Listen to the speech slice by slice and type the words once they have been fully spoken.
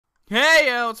Hey,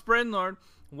 it's Brandon Lord.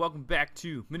 Welcome back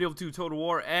to Medieval 2 Total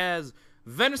War as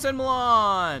Venice and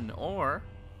Milan, or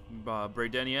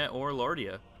Bradenia or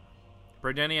Lordia.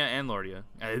 Bradenia and Lordia.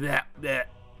 If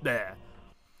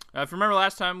you remember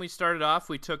last time we started off,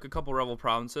 we took a couple rebel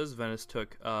provinces. Venice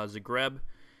took Zagreb,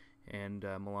 and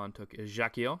Milan took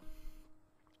Ajaccio.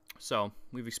 So,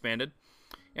 we've expanded.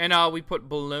 And we put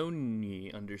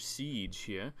Bologna under siege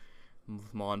here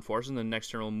with Milan forces, and then next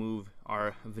turn we'll move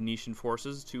our Venetian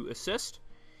forces to assist.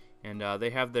 And they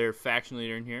have their faction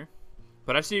leader in here.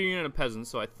 But I see a unit of peasants,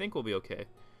 so I think we'll be okay.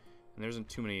 And there isn't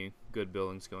too many good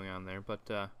buildings going on there, but,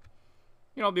 you know,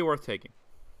 it'll be worth taking.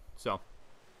 So.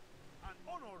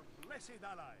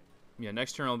 Yeah,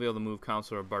 next turn I'll be able to move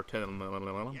Councilor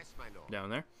Bartolomeo down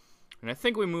there. And I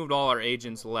think we moved all our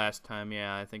agents last time.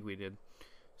 Yeah, I think we did.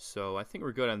 So I think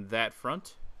we're good on that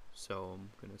front. So I'm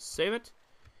going to save it.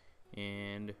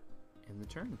 And end the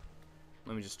turn.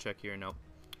 Let me just check here. Nope.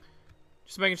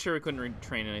 Just making sure we couldn't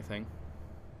retrain anything.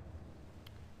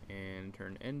 And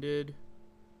turn ended.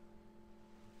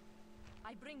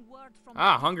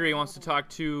 Hungary wants to talk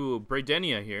to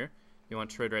Bradenia here. They want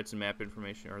trade rights and map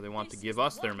information, or they want to give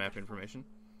us their map information.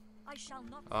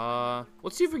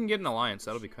 Let's see if we can get an alliance.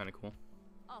 That'll be kind of cool.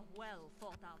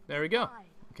 There we go.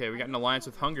 Okay, we got an alliance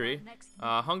with Hungary.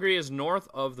 Hungary is north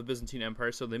of the Byzantine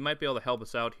Empire, so they might be able to help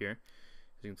us out here.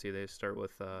 As you can see, they start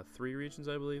with 3 regions,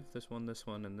 I believe. This one,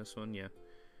 and this one, yeah.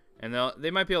 And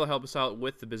they might be able to help us out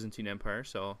with the Byzantine Empire,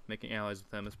 so making allies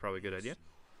with them is probably a good idea.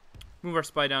 Move our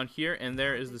spy down here, and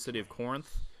there is the city of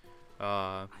Corinth.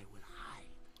 Yeah,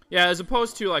 as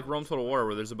opposed to like Rome Total War,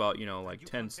 where there's about, you know, like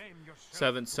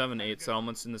 7, 8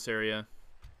 settlements in this area.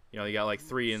 You know, you got like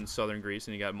 3 in southern Greece,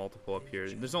 and you got multiple up here.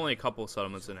 There's only a couple of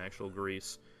settlements in actual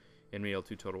Greece in Medieval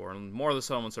 2 Total War, and more of the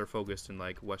settlements are focused in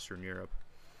like Western Europe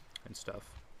and stuff.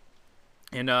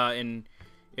 And in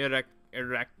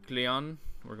Heraklion,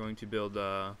 we're going to build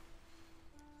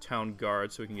town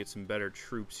guard so we can get some better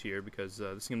troops here, because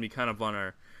this is going to be kind of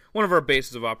on one of our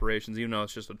bases of operations, even though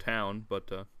it's just a town, but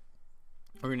we're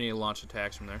going to need to launch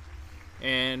attacks from there.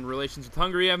 And relations with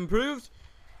Hungary have improved,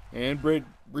 and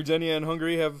Bradenia and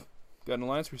Hungary have got an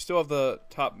alliance. We still have the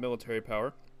top military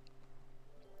power,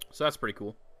 so that's pretty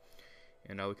cool.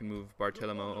 And now we can move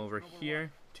Bartolomeo over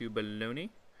here to Bologna.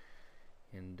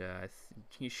 And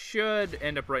he should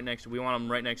end up right next. We want them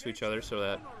right next to each other so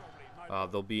that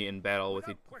they'll be in battle with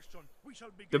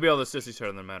they'll be able to assist each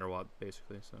other no matter what,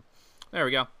 basically. So there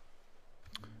we go.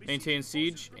 Maintain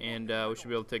siege, and we should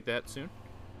be able to take that soon.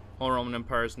 Whole Roman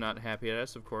Empire is not happy at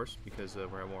us, of course, because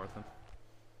we're at war with them.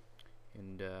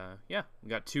 And yeah, we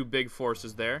got 2 big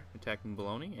forces there attacking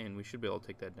Bologna, and we should be able to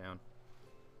take that down.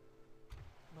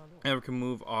 And we can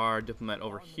move our diplomat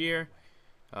over here.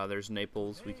 There's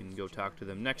Naples. We can go talk to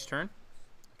them next turn.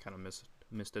 Kind of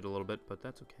missed it a little bit, but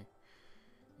that's okay.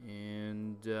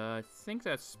 And I think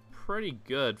that's pretty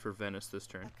good for Venice this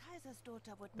turn.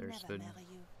 There's the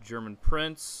German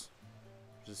prince.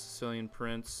 There's a Sicilian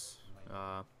prince.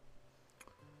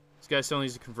 This guy still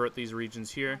needs to convert these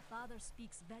regions here,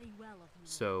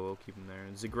 so we'll keep him there.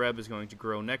 And Zagreb is going to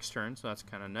grow next turn, so that's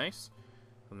kind of nice.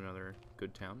 Another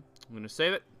good town. I'm going to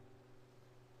save it.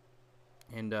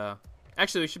 And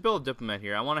actually, we should build a diplomat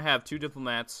here. I want to have 2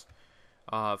 diplomats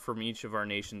from each of our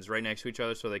nations right next to each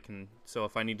other, so they can. So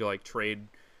if I need to like trade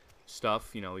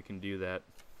stuff, you know, we can do that.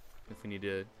 If we need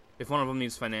to, if one of them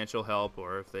needs financial help,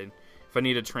 or if I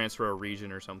need to transfer a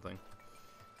region or something,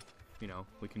 you know,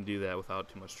 we can do that without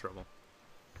too much trouble.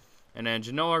 And then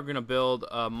Genoa are going to build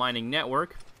a mining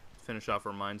network, finish off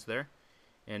our mines there.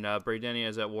 And Bradenia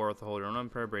is at war with the Holy Roman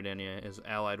Empire. Bradenia is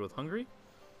allied with Hungary.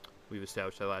 We've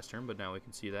established that last turn, but now we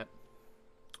can see that.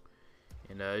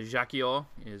 And Ajaccio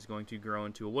is going to grow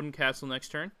into a wooden castle next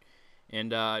turn.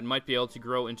 And it might be able to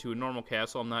grow into a normal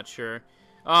castle. I'm not sure.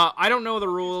 I don't know the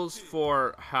rules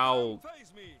for how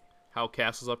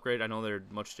castles upgrade. I know they're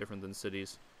much different than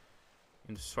cities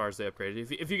as far as they upgrade.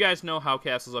 If you guys know how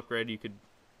castles upgrade, you could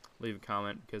leave a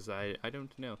comment, because I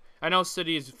don't know. I know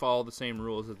cities follow the same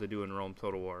rules that they do in Rome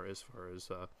Total War as far as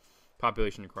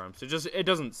population requirements. It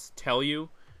doesn't tell you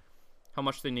how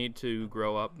much they need to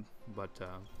grow up, but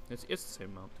it's the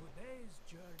same amount.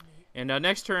 And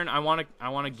next turn, I want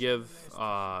to give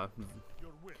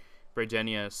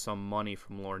Bradenia some money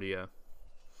from Lordia,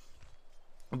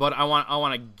 but I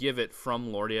want to give it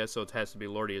from Lordia, so it has to be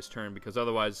Lordia's turn, because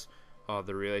otherwise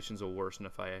the relations will worsen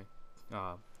if I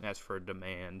ask for a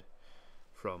demand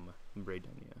from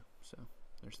Bradenia. So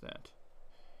there's that.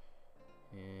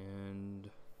 And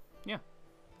yeah,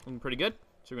 looking pretty good.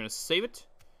 So we're gonna save it.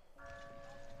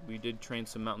 We did train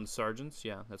some mountain sergeants.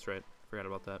 Yeah, that's right. Forgot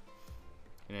about that.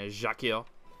 And Ajaccio.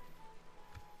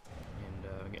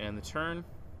 And we can end the turn.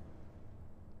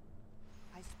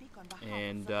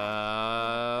 And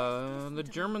the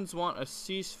Germans want a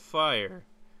ceasefire.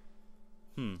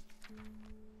 Can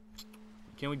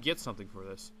we get something for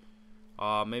this?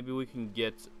 Maybe we can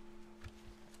get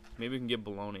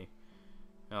Bologna.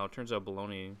 Oh, it turns out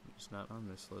Bologna is not on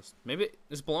this list. Maybe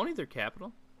is Bologna their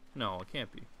capital? No, it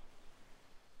can't be.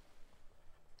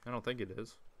 I don't think it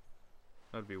is.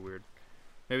 That'd be weird.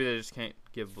 Maybe they just can't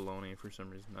give Bologna for some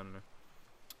reason. I don't know.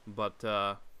 But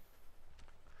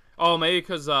oh, maybe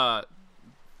because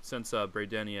since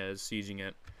Bredenia is sieging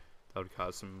it, that would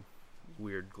cause some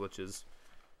weird glitches.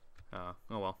 Oh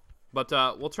well. But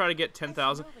we'll try to get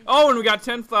 10,000. Oh, and we got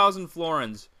 10,000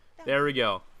 florins. There we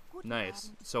go.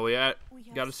 Nice. So we got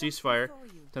a ceasefire,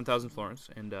 10,000 florins,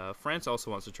 and France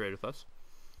also wants to trade with us.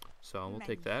 So we'll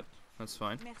take that. That's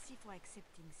fine.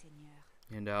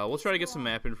 And we'll try to get some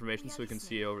map information so we can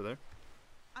see over there.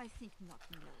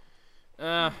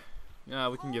 Yeah,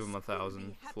 we can give them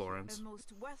 1,000 florins.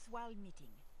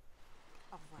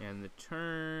 And the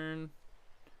turn.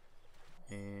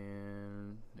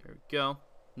 And there we go.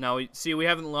 Now we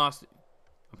haven't lost.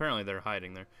 Apparently they're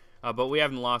hiding there, but we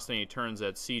haven't lost any turns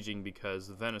at sieging because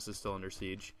Venice is still under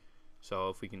siege. So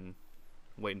if we can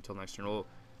wait until next turn,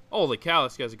 holy cow,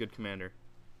 this guy's a good commander.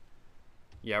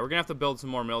 Yeah, we're gonna have to build some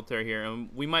more military here, and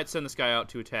we might send this guy out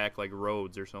to attack like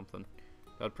Rhodes or something.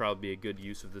 That'd probably be a good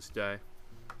use of this guy.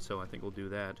 So I think we'll do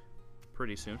that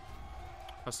pretty soon.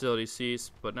 Hostilities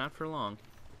cease, but not for long.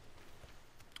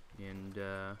 And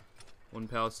one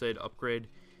palisade upgrade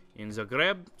in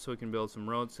Zagreb, so we can build some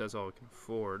roads. That's all we can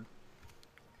afford.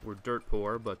 We're dirt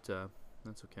poor, but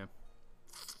that's okay.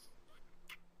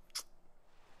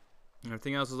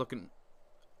 Everything else is looking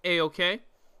a-okay,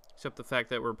 except the fact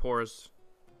that we're poor as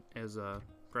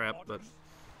crap. But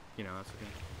you know, that's okay.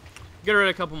 Get rid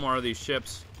of a couple more of these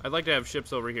ships. I'd like to have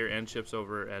ships over here and ships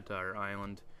over at our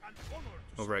island,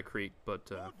 over at Crete,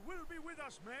 but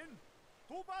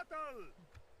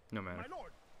no matter.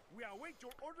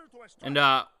 And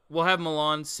we'll have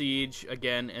Milan siege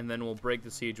again, and then we'll break the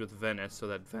siege with Venice, so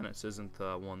that Venice isn't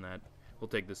the one that will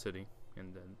take the city,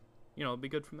 and then it'll be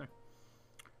good from there.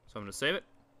 So I'm gonna save it.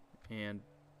 And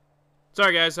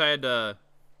sorry guys, I had to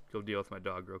go deal with my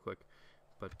dog real quick,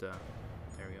 but there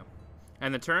we go.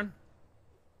 And the turn,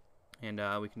 and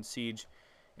we can siege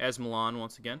as Milan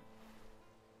once again.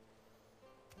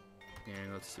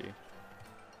 And let's see,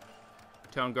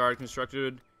 town guard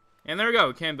constructed. And there we go,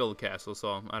 we can build a castle,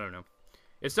 so I don't know.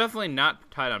 It's definitely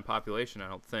not tied on population, I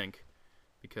don't think,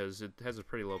 because it has a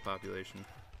pretty low population.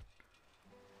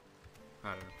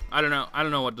 I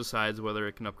don't know what decides whether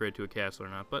it can upgrade to a castle or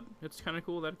not, but it's kind of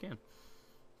cool that it can.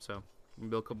 So, we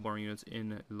can build a couple more units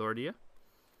in Lordia.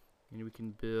 And we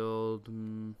can build...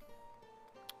 I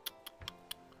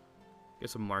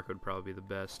guess a mark would probably be the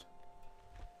best.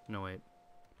 No, wait.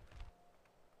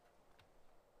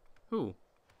 Who?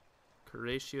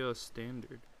 Carratio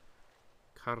standard.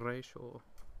 Carratio.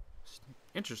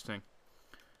 Interesting.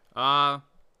 Well,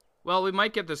 we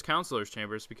might get this councilor's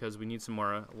chambers because we need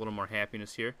a little more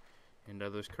happiness here. And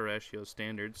those Carratio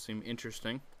standards seem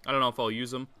interesting. I don't know if I'll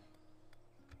use them.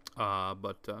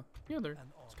 But yeah,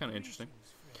 it's kind of interesting.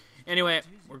 Anyway,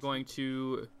 we're going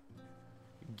to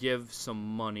give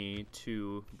some money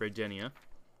to Bredenia.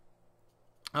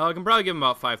 I can probably give him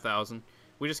about 5,000.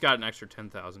 We just got an extra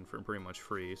 10,000 for pretty much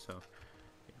free, so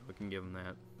yeah, we can give him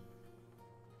that.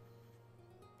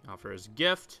 Offer as a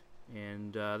gift,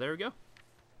 and there we go. All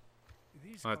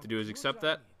I have to do is accept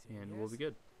that, and we'll be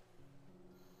good.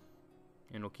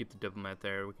 And we'll keep the diplomat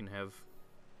there. We can have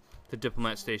the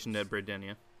diplomat stationed at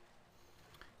Bredenia.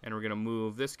 And we're going to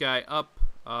move this guy up.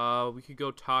 We could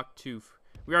go talk to...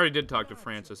 We already did talk to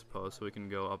France, I suppose, so we can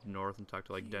go up north and talk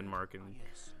to, like, Denmark and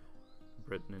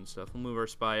Britain and stuff. We'll move our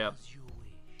spy up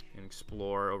and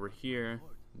explore over here.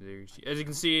 As you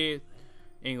can see,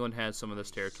 England has some of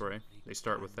this territory. They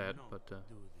start with that, but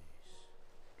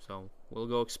so we'll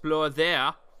go explore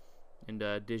there in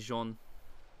the Dijon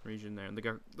region there.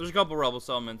 There's a couple rebel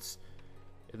settlements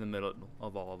in the middle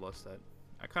of all of us that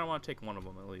I kind of want to take one of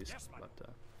them at least. But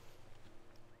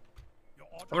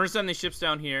we're gonna send these ships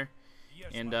down here,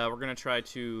 and we're gonna try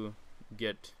to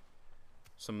get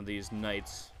some of these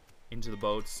knights into the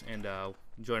boats and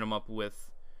join them up with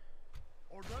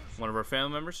one of our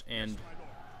family members, and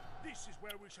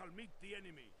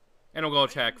we'll go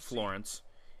attack Florence.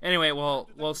 Anyway,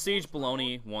 we'll siege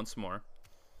Bologna once more,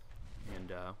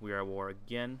 and we are at war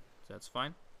again, so that's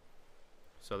fine.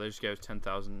 So they just gave us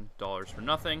 $10,000 for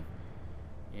nothing,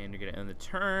 and you're gonna end the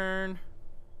turn,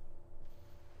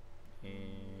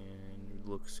 and it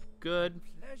looks good.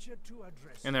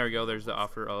 And there we go. There's the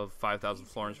offer of 5,000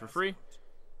 florins for free,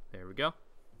 There we go.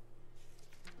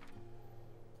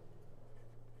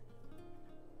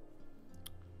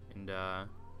 And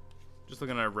just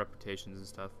looking at our reputations and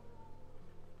stuff.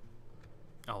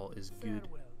 All is good.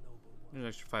 There's an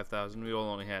extra 5,000. We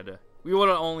would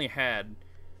have only had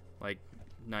like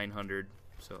 900,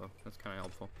 so that's kind of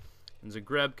helpful. And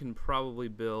Zagreb can probably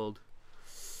build.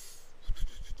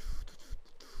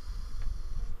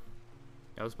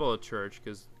 Yeah, let's build a church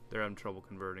because they're having trouble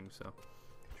converting, so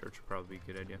church would probably be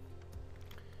a good idea.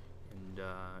 And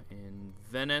in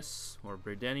Venice or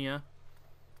Bredenia,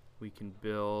 we can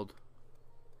build.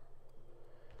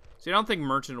 See, I don't think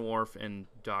merchant wharf and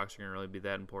docks are going to really be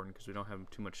that important because we don't have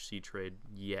too much sea trade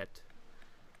yet.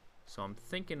 So I'm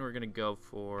thinking we're going to go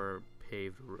for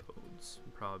paved roads.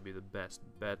 Would probably be the best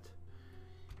bet.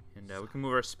 And we can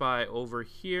move our spy over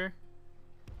here.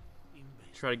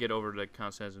 Try to get over to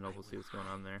Constantinople, see what's going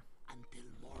on there.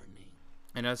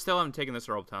 And I still haven't taken this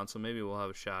Earl town, so maybe we'll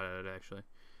have a shot at it, actually.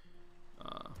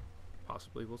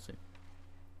 Possibly, we'll see.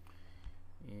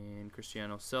 And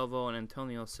Cristiano Salvo and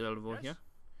Antonio Salvo here.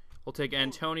 We'll take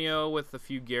Antonio with a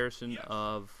few garrison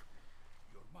of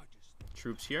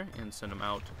troops here and send them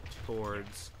out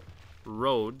towards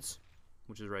Rhodes,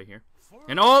 which is right here.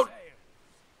 And oh!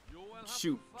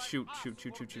 Shoot.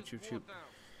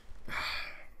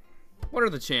 What are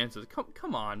the chances?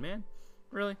 Come on, man.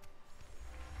 Really?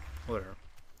 Whatever.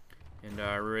 And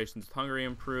relations with Hungary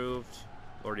improved.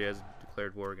 Already has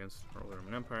declared war against the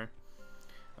Roman Empire.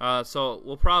 So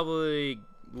we'll probably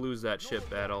lose that ship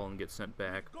battle and get sent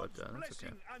back, but that's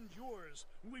okay.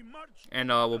 And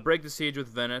we'll break the siege with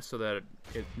Venice so that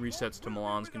it resets to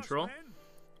Milan's control,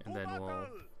 and then we'll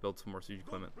build some more siege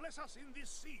equipment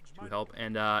to help.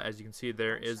 And as you can see,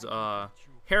 there is a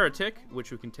heretic,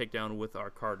 which we can take down with our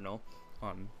cardinal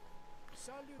on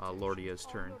Lordia's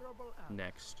turn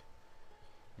next.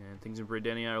 And things in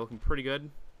Bredenia are looking pretty good.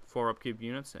 4 upkeep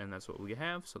units, and that's what we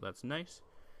have, so that's nice.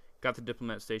 Got the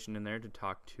diplomat station in there to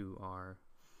talk to our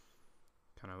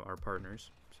our partners,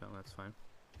 so that's fine.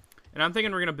 And I'm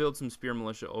thinking we're gonna build some spear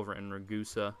militia over in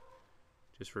Ragusa,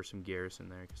 just for some garrison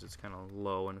there, because it's kind of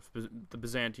low. And if the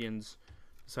Byzantians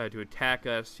decide to attack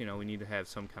us, you know, we need to have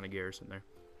some kind of garrison there.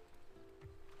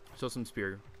 So some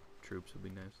spear troops would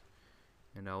be nice.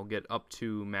 And I'll get up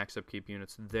to max upkeep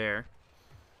units there,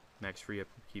 max free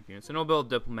upkeep units, and I'll build a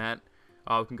diplomat.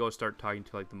 We can go start talking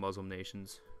to like the Muslim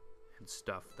nations and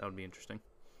stuff. That would be interesting.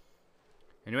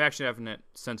 And we actually haven't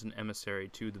sent an emissary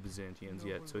to the Byzantians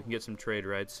yet, so we can get some trade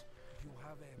rights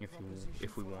if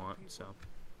we want. So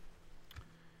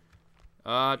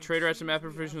trade rights and map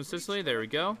provision with Sicily. There we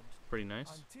go. Pretty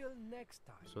nice.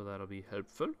 So that'll be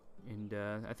helpful. And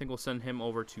I think we'll send him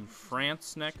over to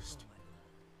France next,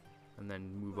 and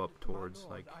then move up towards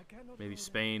like maybe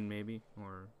Spain, maybe,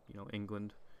 or you know,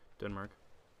 England, Denmark.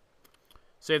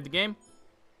 Save the game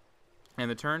and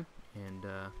the turn, and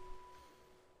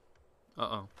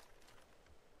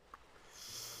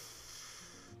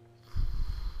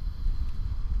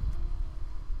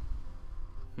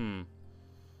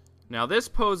Now this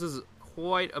poses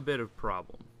quite a bit of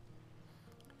problem.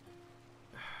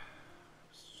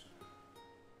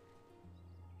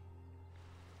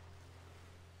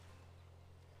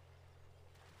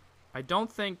 I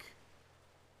think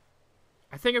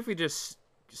if we just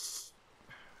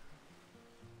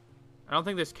I don't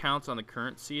think this counts on the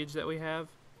current siege that we have.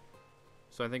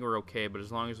 So I think we're okay, but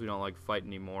as long as we don't like fight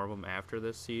any more of them after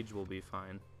this siege, we'll be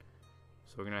fine.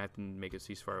 So we're gonna have to make a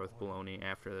ceasefire with Bologna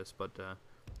after this, but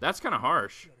that's kind of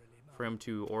harsh for him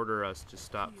to order us to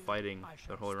stop fighting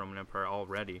the Holy Roman Empire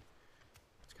already.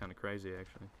 It's kind of crazy,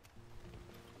 actually.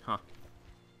 Huh.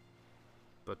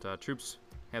 But troops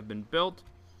have been built.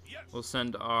 We'll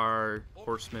send our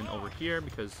horsemen over here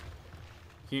because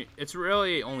it's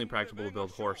really only practical to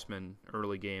build horsemen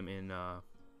early game in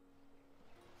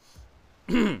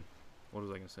what was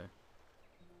I gonna say?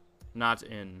 Not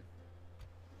in.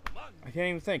 I can't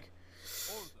even think.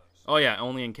 Oh yeah,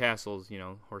 only in castles, you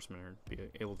know, horsemen are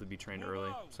able to be trained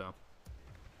early. So,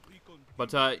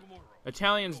 but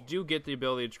Italians do get the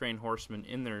ability to train horsemen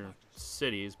in their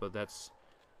cities, but I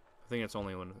think that's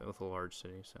only with a large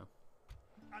city. So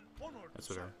that's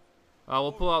whatever.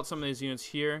 We'll pull out some of these units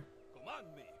here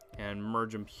and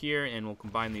merge them here, and we'll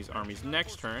combine these armies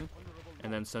next turn,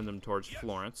 and then send them towards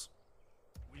Florence.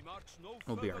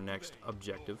 Will be our next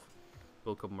objective.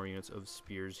 Build a couple more units of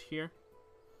spears here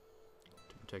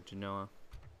to protect Genoa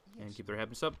and keep their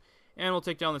happiness up. And we'll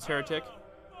take down this heretic.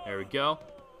 There we go.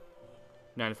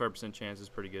 95% chance is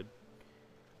pretty good.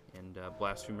 And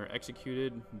blasphemer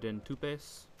executed. Den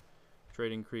Tupes.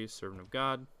 Trade increase. Servant of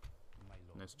God.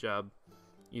 Nice job.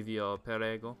 Evio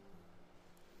Perego.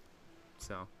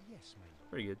 So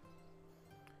Pretty good.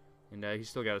 And he's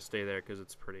still got to stay there because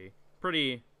it's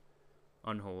pretty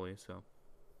unholy. So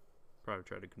probably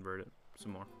try to convert it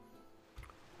some more.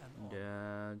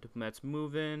 And diplomat's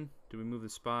moving. Did we move the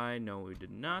spy? No, we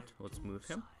did not. Let's move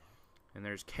him. And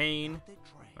there's Kane,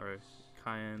 or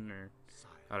Kyan, or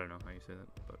I don't know how you say that,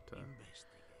 but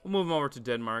we'll move him over to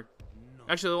Denmark.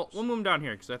 Actually, we'll move him down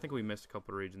here because I think we missed a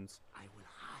couple of regions.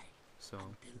 So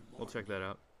we'll check that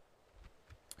out,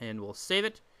 and we'll save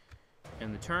it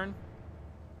in the turn.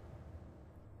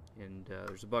 And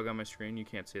there's a bug on my screen. You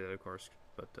can't see that, of course,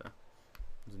 but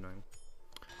it's annoying.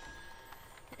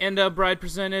 And bride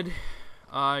presented.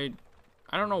 I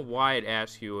don't know why it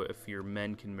asks you if your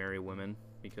men can marry women,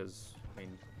 because I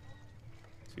mean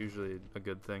it's usually a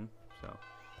good thing. So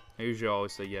I usually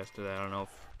always say yes to that. I don't know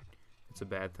if it's a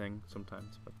bad thing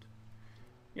sometimes, but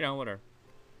you know, whatever.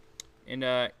 And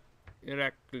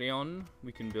Heraklion,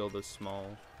 we can build a small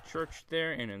church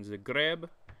there, and in Zagreb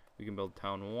we can build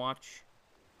town watch,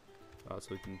 so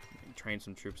we can train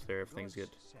some troops there if things get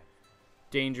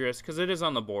dangerous, because it is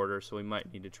on the border, so we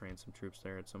might need to train some troops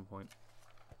there at some point.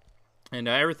 And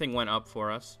everything went up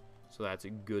for us, so that's a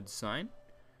good sign.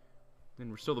 And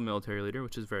we're still the military leader,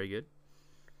 which is very good.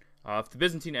 If the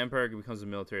Byzantine Empire becomes the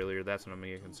military leader, that's when I'm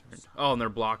going to get concerned. Oh, and they're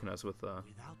blocking us with...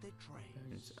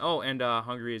 oh, and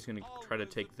Hungary is going to try to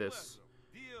take this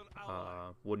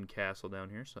wooden castle down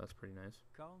here, so that's pretty nice.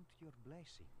 Count your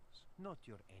blessings, not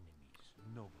your enemies,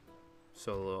 noble.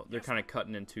 So they're kind of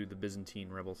cutting into the Byzantine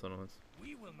rebel settlements.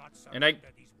 And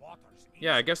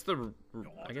yeah, I guess the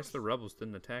rebels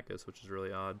didn't attack us, which is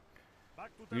really odd.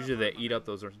 Usually they eat up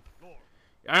those.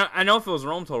 I know if it was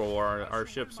Rome Total War, our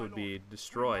ships would be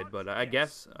destroyed, but I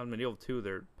guess on Medieval 2,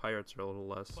 their pirates are a little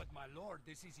less.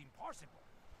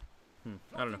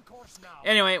 I don't know.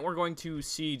 Anyway, we're going to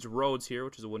siege Rhodes here,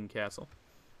 which is a wooden castle,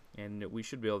 and we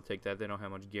should be able to take that. They don't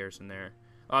have much garrison there.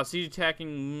 Siege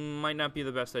attacking might not be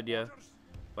the best idea,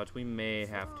 but we may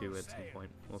have to at some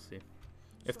point. We'll see.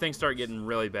 If things start getting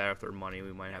really bad with our money,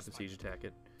 we might have to siege attack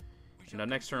it. And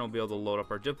next turn, we'll be able to load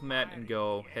up our diplomat and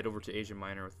go head over to Asia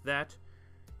Minor with that.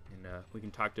 And we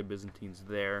can talk to Byzantines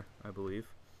there, I believe,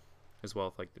 as well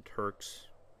as like the Turks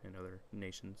and other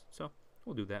nations. So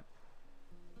we'll do that.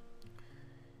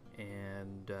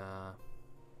 And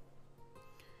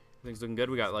things looking good.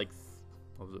 We got like,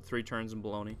 what was it, 3 turns in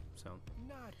Bologna. So,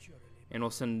 and we'll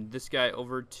send this guy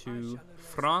over to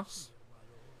France.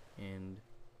 And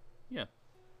yeah,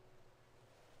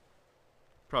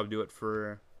 probably do it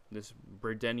for this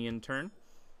Bredenian turn.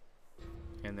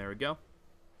 And there we go.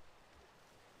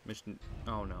 Mission.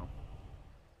 Oh no.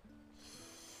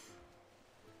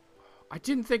 I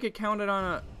didn't think it counted on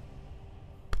a.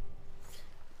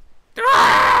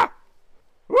 Ah!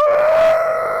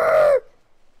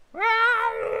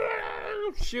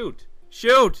 Shoot!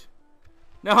 Shoot!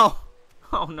 No!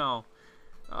 Oh no!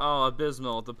 Oh,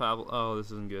 abysmal at the Pablo. Oh, this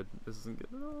isn't good. This isn't good.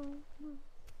 Oh,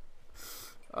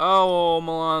 oh,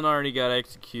 Milan already got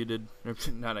executed.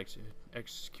 Not executed.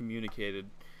 Excommunicated.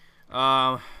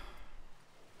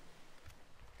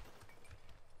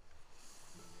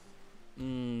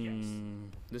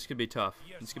 This could be tough.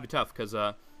 This could be tough because,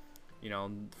 you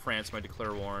know, France might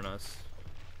declare war on us.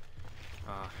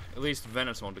 At least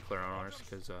Venice won't declare on us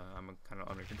because I'm kind of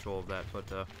under control of that.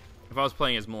 But if I was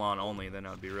playing as Milan only, then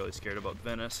I would be really scared about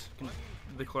Venice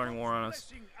declaring war on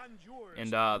us.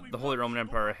 And the Holy Roman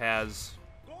Empire has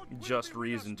just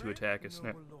reason to attack us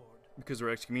now because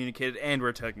we're excommunicated and we're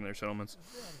attacking their settlements.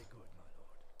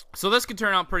 So this could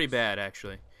turn out pretty bad,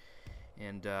 actually.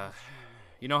 And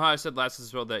you know how I said last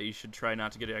episode that you should try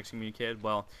not to get excommunicated?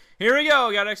 Well, here we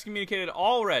go. Got excommunicated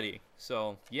already.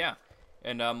 So yeah.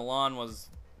 And Milan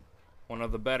was one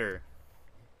of the better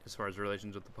as far as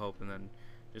relations with the Pope, and then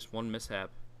just one mishap,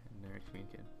 and they're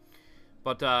excommunicated.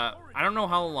 But I don't know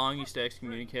how long you stay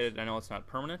excommunicated. I know it's not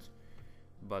permanent,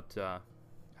 but I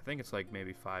think it's like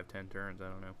maybe 5-10 turns. I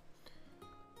don't know.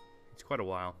 It's quite a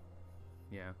while.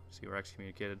 Yeah, see, we're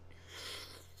excommunicated.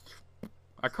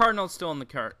 Our cardinal's still in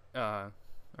the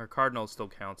our cardinal still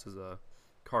counts as a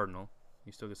cardinal.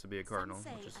 He still gets to be a cardinal,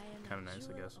 which is kind of nice,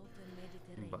 I guess.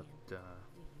 But,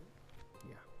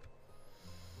 yeah.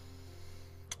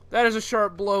 That is a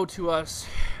sharp blow to us.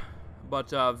 But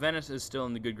Venice is still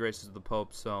in the good graces of the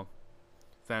Pope, so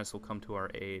Venice will come to our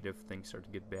aid if things start to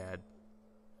get bad.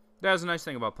 That is a nice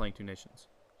thing about playing 2 nations.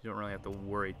 You don't really have to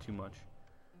worry too much.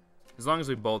 As long as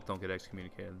we both don't get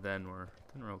excommunicated, then we're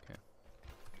okay.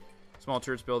 Small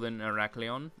church build in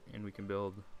Heraklion, and we can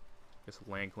build, I guess,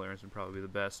 land clearance would probably be the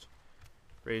best.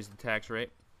 Raise the tax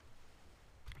rate.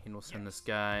 And we'll send this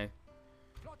guy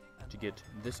to get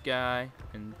this guy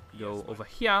and go over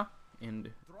here and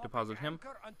deposit him.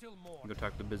 Go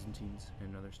talk to the Byzantines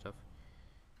and other stuff.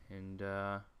 And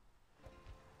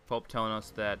Pope telling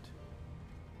us that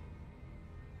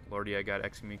Lordia got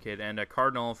excommunicated and a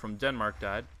cardinal from Denmark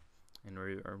died, and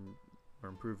we're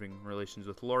improving relations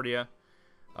with Lordia.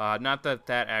 Not that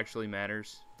that actually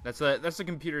matters. That's the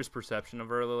computer's perception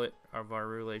of our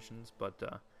relations, but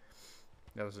that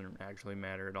doesn't actually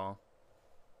matter at all.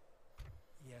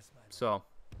 Yes, my lord. So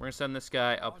we're gonna send this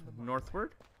guy up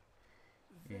northward,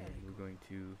 and we're going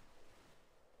to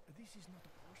This is not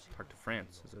a talk to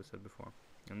France, as I said before.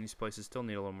 And these places still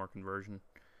need a little more conversion.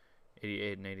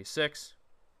 88 and 86.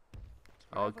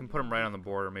 I can put them right on the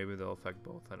border. Maybe they'll affect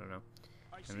both. I don't know.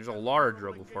 And there's a large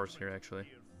rebel force here, actually.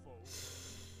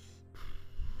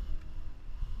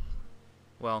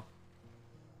 Well,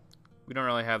 we don't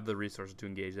really have the resources to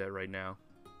engage that right now.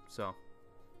 So,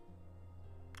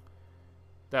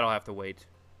 that'll have to wait,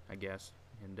 I guess.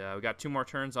 And we got 2 more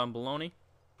turns on Bologna.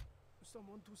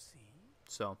 someone to see.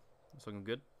 So, it's looking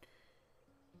good.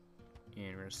 And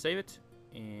we're going to save it.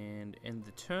 And end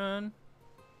the turn.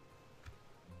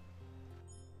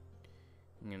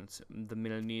 And it's the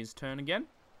Milanese turn again.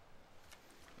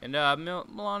 And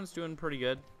Milan's doing pretty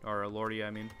good. Or Lordia,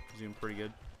 I mean, is doing pretty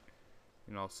good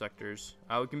in all sectors.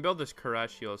 We can build this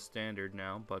Carraccio standard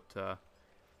now, but I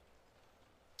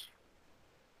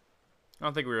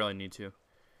don't think we really need to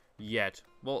yet.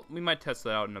 Well, we might test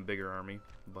that out in a bigger army,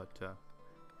 but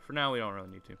for now we don't really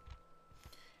need to.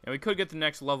 And we could get the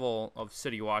next level of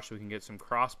City Watch so we can get some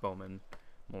crossbowmen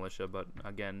militia, but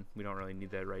again, we don't really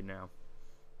need that right now.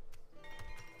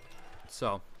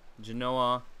 So,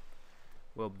 Genoa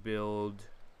will build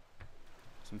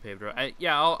some paved road.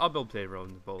 Yeah, I'll build paved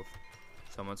roads in both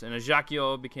settlements. And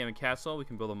Ajaccio became a castle. We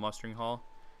can build a mustering hall.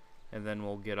 And then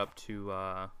we'll get up to,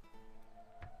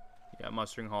 yeah,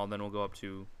 mustering hall. Then we'll go up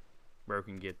to where we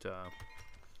can get,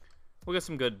 we'll get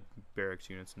some good barracks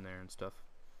units in there and stuff.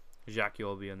 Ajaccio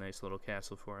will be a nice little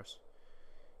castle for us.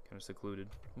 Kind of secluded.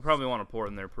 We'll probably want to port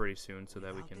in there pretty soon so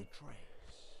that we can,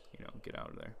 you know, get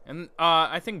out of there. And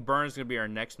I think Bern is going to be our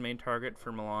next main target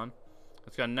for Milan.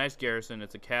 It's got a nice garrison.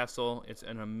 It's a castle. It's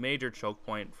in a major choke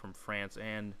point from France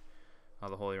and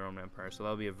the Holy Roman Empire. So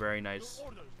that'll be a very nice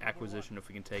acquisition if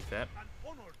we can take that.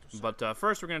 But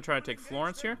first we're going to try to take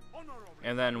Florence here.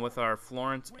 And then with our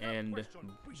Florence and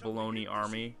Bologna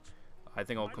army, I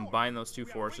think I'll combine those 2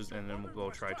 forces and then we'll go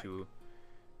try to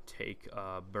take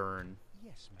Bern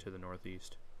to the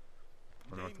northeast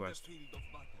or northwest.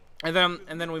 And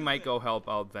then we might go help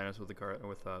out Venice with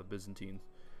the Byzantines,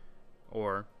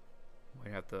 or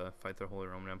might have to fight the Holy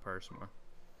Roman Empire some more.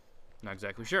 Not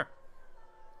exactly sure.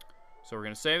 So we're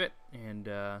gonna save it and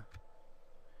end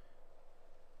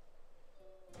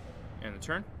the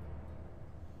turn.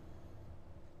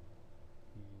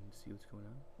 And see what's going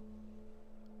on.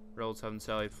 Rebels haven't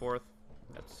sallied forth.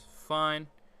 That's fine.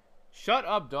 Shut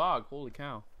up, dog! Holy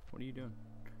cow! What are you doing?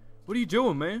 What are you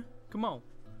doing, man? Come on.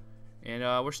 And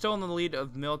we're still in the lead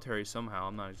of military somehow.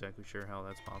 I'm not exactly sure how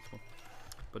that's possible.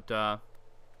 But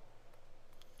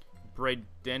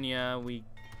Bradenia, we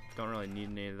don't really need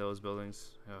any of those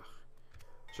buildings. Ugh.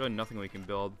 There's really nothing we can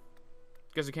build.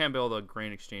 Because we can't build a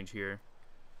grain exchange here.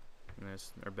 And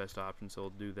that's our best option, so we'll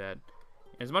do that.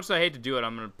 And as much as I hate to do it,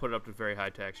 I'm going to put it up to very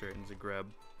high tax rate in Zagreb.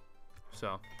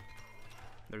 So,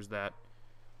 there's that.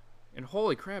 And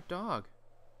holy crap, dog.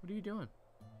 What are you doing?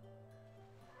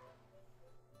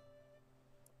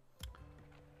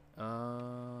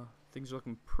 Things are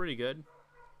looking pretty good.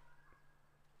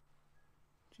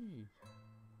 Jeez.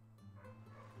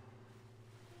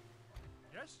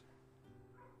 Yes?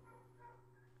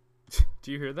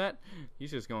 Do you hear that?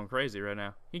 He's just going crazy right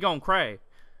now. He going cray.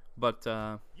 But,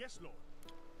 Yes, Lord.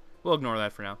 we'll ignore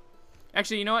that for now.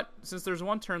 Actually, you know what? Since there's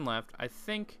 1 turn left, I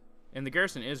think, and the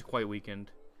garrison is quite weakened,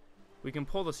 we can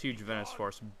pull this huge Venice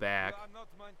force back.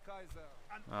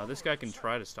 This guy can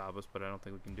try to stop us, but I don't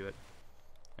think we can do it.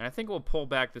 And I think we'll pull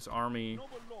back this army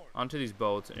onto these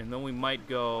boats, and then we might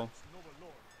go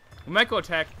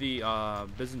attack the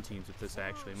Byzantines with this,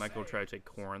 actually. We might go try to take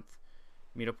Corinth,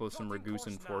 meet up with some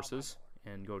Ragusan forces,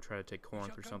 and go try to take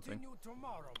Corinth or something.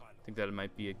 I think that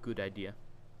might be a good idea.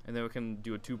 And then we can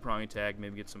do a 2-prong attack,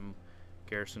 maybe get some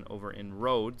garrison over in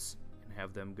Rhodes, and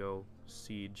have them go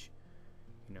siege,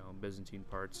 you know, Byzantine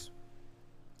parts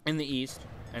in the east,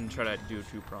 and try to do a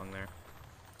 2-prong there.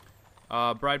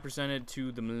 Bride presented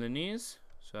to the Milanese,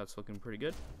 so that's looking pretty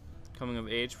good. Coming of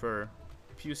age for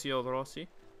Pusio Rossi,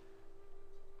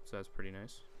 so that's pretty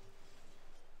nice.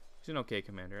 He's an okay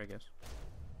commander, I guess.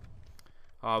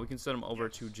 We can send him over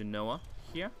to Genoa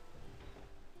here,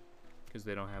 because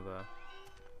they don't have a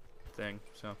thing,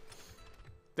 so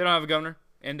they don't have a governor.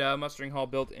 And mustering hall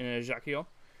built in Ajaccio.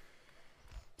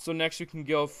 So next we can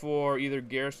go for either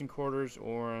garrison quarters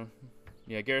or...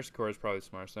 Yeah, garrison quarters is probably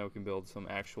smart. So now we can build some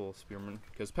actual spearmen.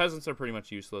 Because peasants are pretty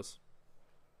much useless.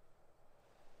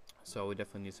 So we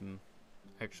definitely need some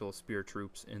actual spear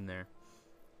troops in there.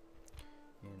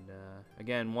 And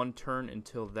again, 1 turn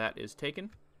until that is taken.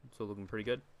 So looking pretty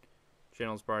good.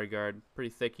 General's bodyguard,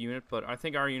 pretty thick unit. But I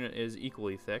think our unit is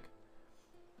equally thick.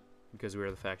 Because we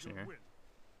are the faction here.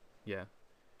 Yeah.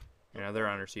 Yeah, they're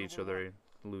under siege, so they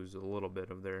lose a little bit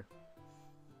of their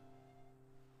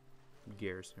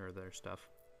gears or their stuff.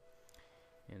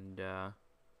 And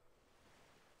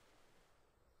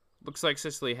looks like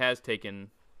Sicily has taken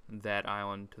that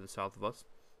island to the south of us,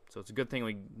 so it's a good thing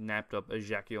we napped up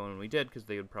Ajaccio when we did, because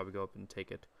they would probably go up and take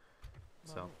it.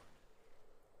 So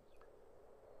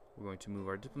we're going to move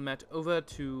our diplomat over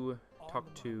to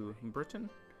talk to Britain,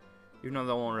 even though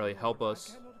that won't really help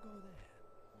us,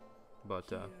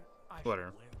 but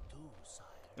whatever.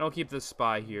 And I'll keep this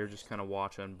spy here, just kind of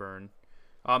watch and burn.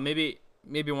 Maybe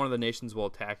one of the nations will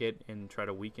attack it and try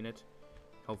to weaken it.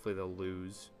 Hopefully they'll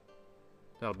lose.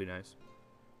 That'll be nice.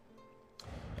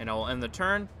 And I'll end the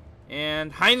turn.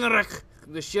 And Heinrich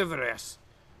the Chivalrous,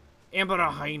 Emperor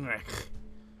Heinrich,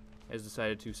 has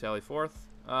decided to sally forth.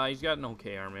 He's got an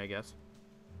okay army, I guess.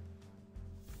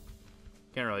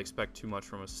 Can't really expect too much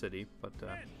from a city, but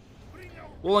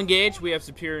we'll engage. We have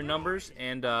superior numbers,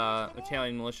 and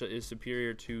Italian militia is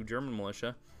superior to German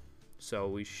militia, so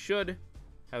we should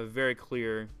have a very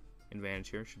clear advantage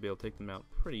here. Should be able to take them out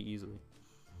pretty easily.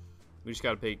 We just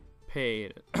gotta pay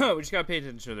we just gotta pay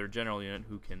attention to their general unit,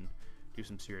 who can do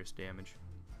some serious damage.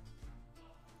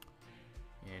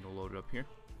 And we'll load it up here.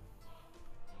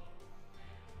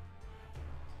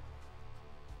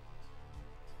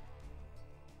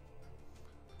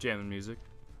 Jamming music.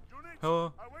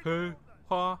 Ha, hey,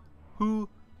 ha, hoo,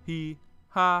 he,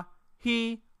 ha,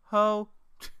 he, ho.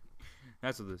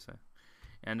 That's what they say.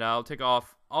 And I'll take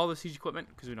off all the siege equipment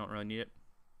because we don't really need it.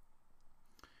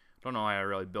 Don't know why I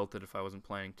really built it if I wasn't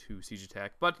planning to siege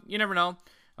attack, but you never know.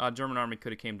 German army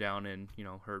could have came down and, you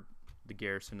know, hurt the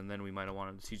garrison, and then we might have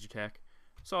wanted to siege attack.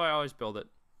 So I always build it.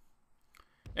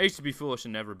 I used to be foolish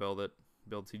and never build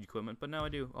siege equipment, but now I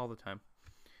do all the time,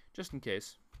 just in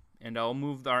case. And I'll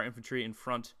move our infantry in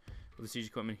front of the siege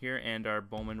equipment here, and our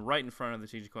bowmen right in front of the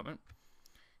siege equipment.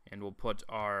 And we'll put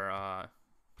our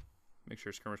make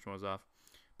sure skirmish mode is off.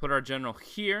 Put our general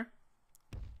here,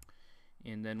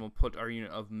 and then we'll put our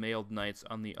unit of mailed knights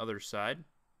on the other side,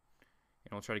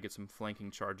 and we'll try to get some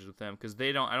flanking charges with them, because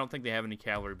I don't think they have any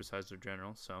cavalry besides their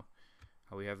general, so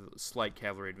we have a slight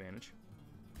cavalry advantage.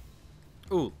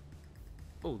 Ooh,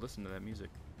 listen to that music.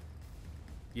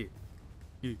 Yeah,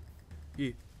 yeah,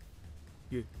 yeah,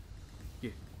 yeah, yeah,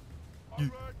 yeah.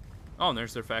 Oh, and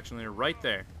there's their faction leader right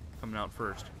there, coming out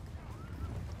first.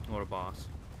 What a boss.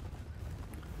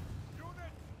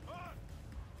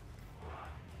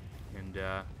 And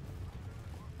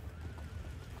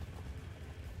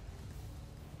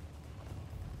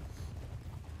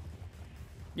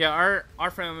yeah,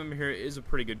 our family member here is a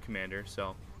pretty good commander,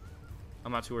 so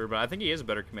I'm not too worried. But I think he is a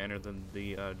better commander than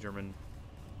the German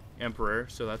emperor,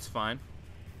 so that's fine.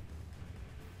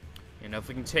 And if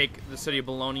we can take the city of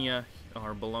Bologna,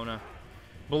 or Bologna,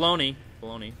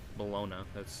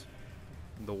 that's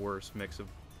the worst mix of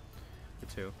the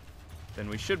two, then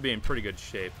we should be in pretty good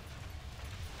shape.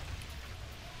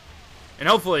 And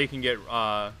hopefully you can get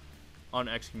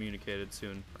unexcommunicated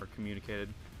soon, or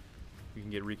communicated. You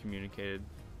can get recommunicated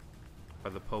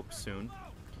by the Pope soon.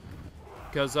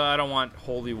 Because I don't want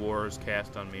holy wars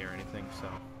cast on me or anything, so,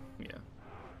 yeah.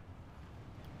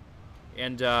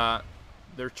 And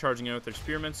they're charging in with their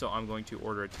spearmen, so I'm going to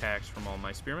order attacks from all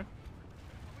my spearmen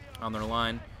on their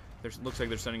line. Looks like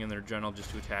they're sending in their general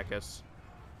just to attack us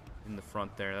in the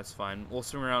front there. That's fine. We'll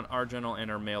swing around our general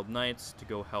and our mailed knights to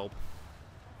go help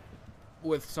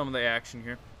with some of the action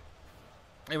here.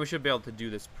 And we should be able to do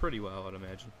this pretty well, I'd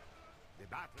imagine.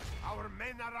 Our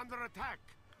men are under attack.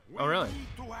 Oh, really?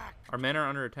 Our men are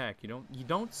under attack. You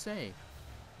don't say.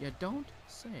 You don't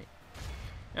say.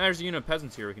 And there's a unit of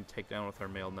peasants here we can take down with our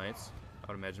mailed knights, I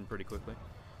would imagine, pretty quickly.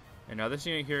 And now this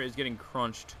unit here is getting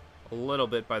crunched a little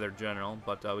bit by their general,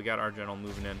 but we got our general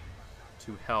moving in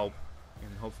to help,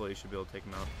 and hopefully we should be able to take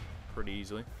them out pretty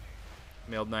easily.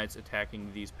 Mailed knights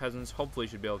attacking these peasants. Hopefully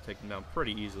should be able to take them down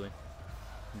pretty easily.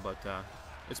 But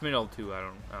it's medieval 2. I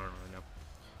don't really know.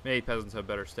 Maybe peasants have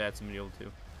better stats than medieval 2.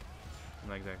 I'm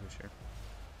not exactly sure.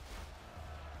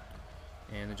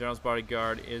 And the general's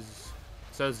bodyguard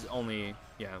says only,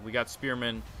 yeah, we got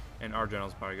spearmen and our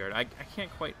general's bodyguard. I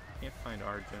can't find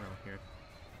our general here.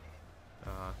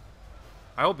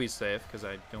 I hope he's safe because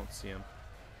I don't see him.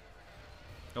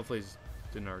 Hopefully he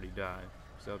didn't already die.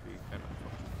 because that would be kind of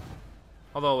unfortunate.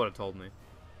 Although it would have told me.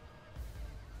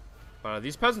 But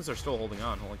these peasants are still holding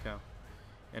on. Holy cow!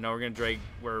 And now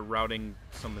we're routing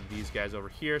some of these guys over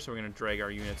here, so we're gonna drag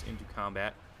our units into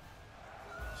combat.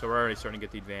 So we're already starting to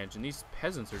get the advantage, and these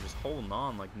peasants are just holding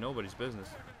on like nobody's business.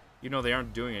 You know, they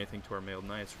aren't doing anything to our mailed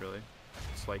knights, really.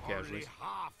 Slight casualties.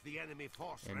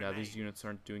 And these units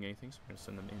aren't doing anything, so we're going to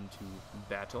send them into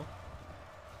battle.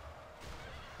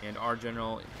 And our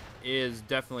general is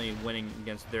definitely winning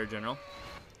against their general.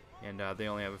 And they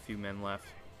only have a few men left.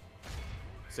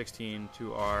 16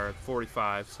 to our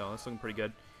 45, so that's looking pretty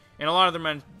good. And a lot of their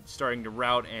men starting to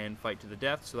rout and fight to the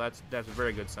death, so that's a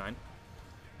very good sign.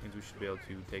 Means we should be able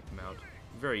to take them out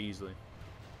very easily.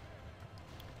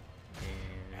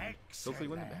 And hopefully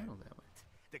win the battle that way.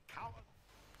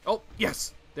 Oh,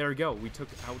 yes! There we go. We took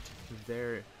out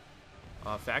their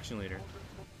faction leader.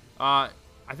 I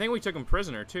think we took him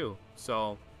prisoner, too.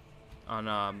 So,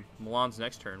 on Milan's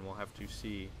next turn, we'll have to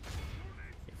see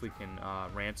if we can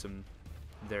ransom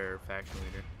their faction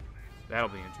leader. That'll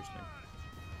be interesting.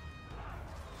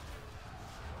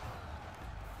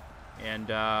 And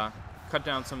cut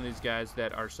down some of these guys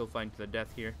that are still fighting to the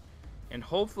death here. And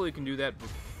hopefully we can do that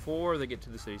before they get to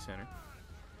the city center.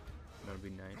 That'll be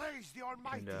nice.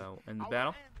 And end the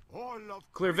battle.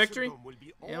 Clear victory. And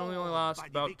we only lost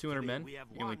about 200 men. We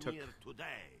only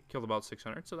killed about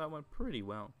 600, so that went pretty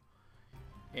well.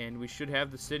 And we should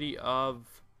have the city of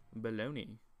Bologna.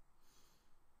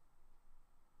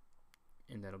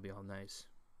 And that'll be all nice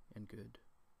and good.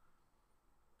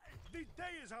 The day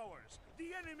is ours. The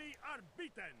enemy are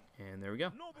beaten. And there we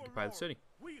go. Occupy the city.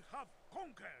 We have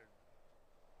conquered.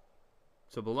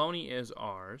 So Bologna is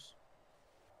ours.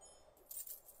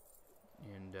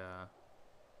 And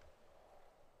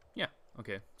yeah,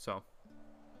 okay. So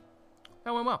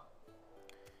that went well.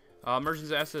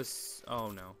 Merchants asked us. Oh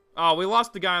no. Oh, we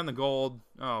lost the guy on the gold.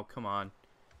 Oh, come on.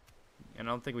 And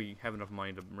I don't think we have enough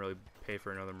money to really pay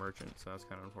for another merchant, so that's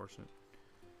kind of unfortunate.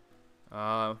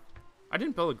 I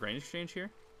didn't build a grain exchange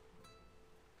here.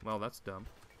 Well, that's dumb.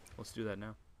 Let's do that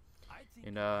now.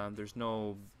 And there's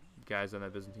no guys on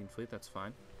that Byzantine fleet. That's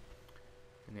fine.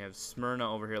 And they have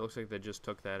Smyrna over here. It looks like they just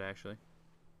took that, actually.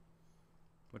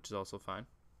 Which is also fine.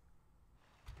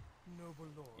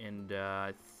 And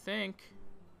I think...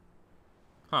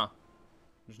 Huh.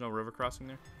 There's no river crossing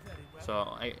there. So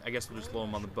I guess we'll just load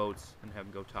them on the boats and have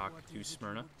them go talk to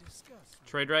Smyrna.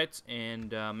 Trade rights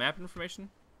and map information.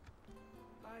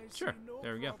 Sure,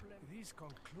 there we go.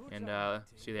 And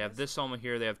see, they have this settlement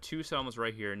here. They have two settlements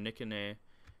right here, Nicaea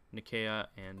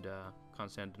and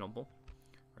Constantinople,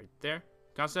 right there.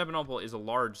 Constantinople is a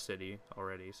large city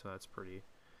already, so that's pretty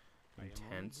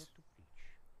intense.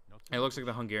 And it looks like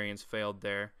the Hungarians failed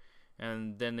there,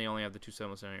 and then they only have the two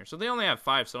settlements down here. So they only have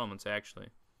 5 settlements actually.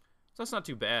 So that's not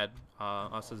too bad.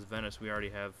 Us as Venice, we're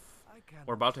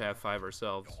about to have 5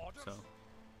 ourselves. So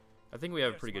I think we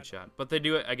have a pretty good shot. But they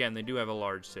do have a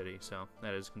large city, so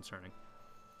that is concerning.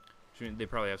 They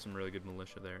probably have some really good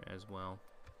militia there as well.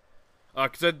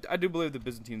 Because I do believe the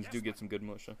Byzantines do get some good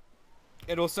militia.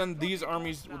 It'll send this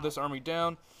army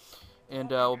down, and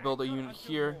we'll build a unit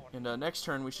here. And next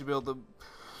turn we should be able to...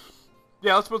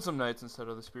 Yeah, let's build some knights instead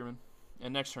of the spearmen.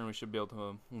 And next turn we should be able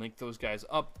to link those guys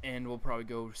up, and we'll probably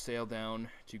go sail down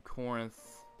to Corinth.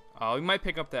 We might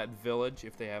pick up that village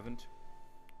if they haven't.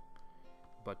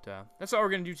 But that's all we're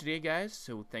going to do today, guys.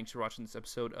 So thanks for watching this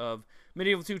episode of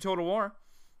Medieval 2 Total War.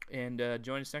 And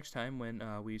join us next time when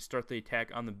we start the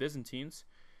attack on the Byzantines,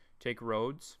 take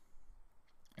Rhodes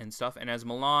and stuff. And as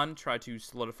Milan, try to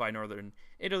solidify northern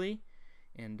Italy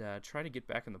and try to get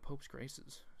back in the Pope's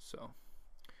graces. So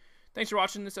thanks for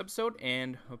watching this episode,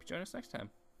 and hope you join us next time.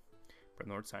 Brent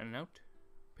Lord signing out.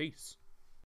 Peace.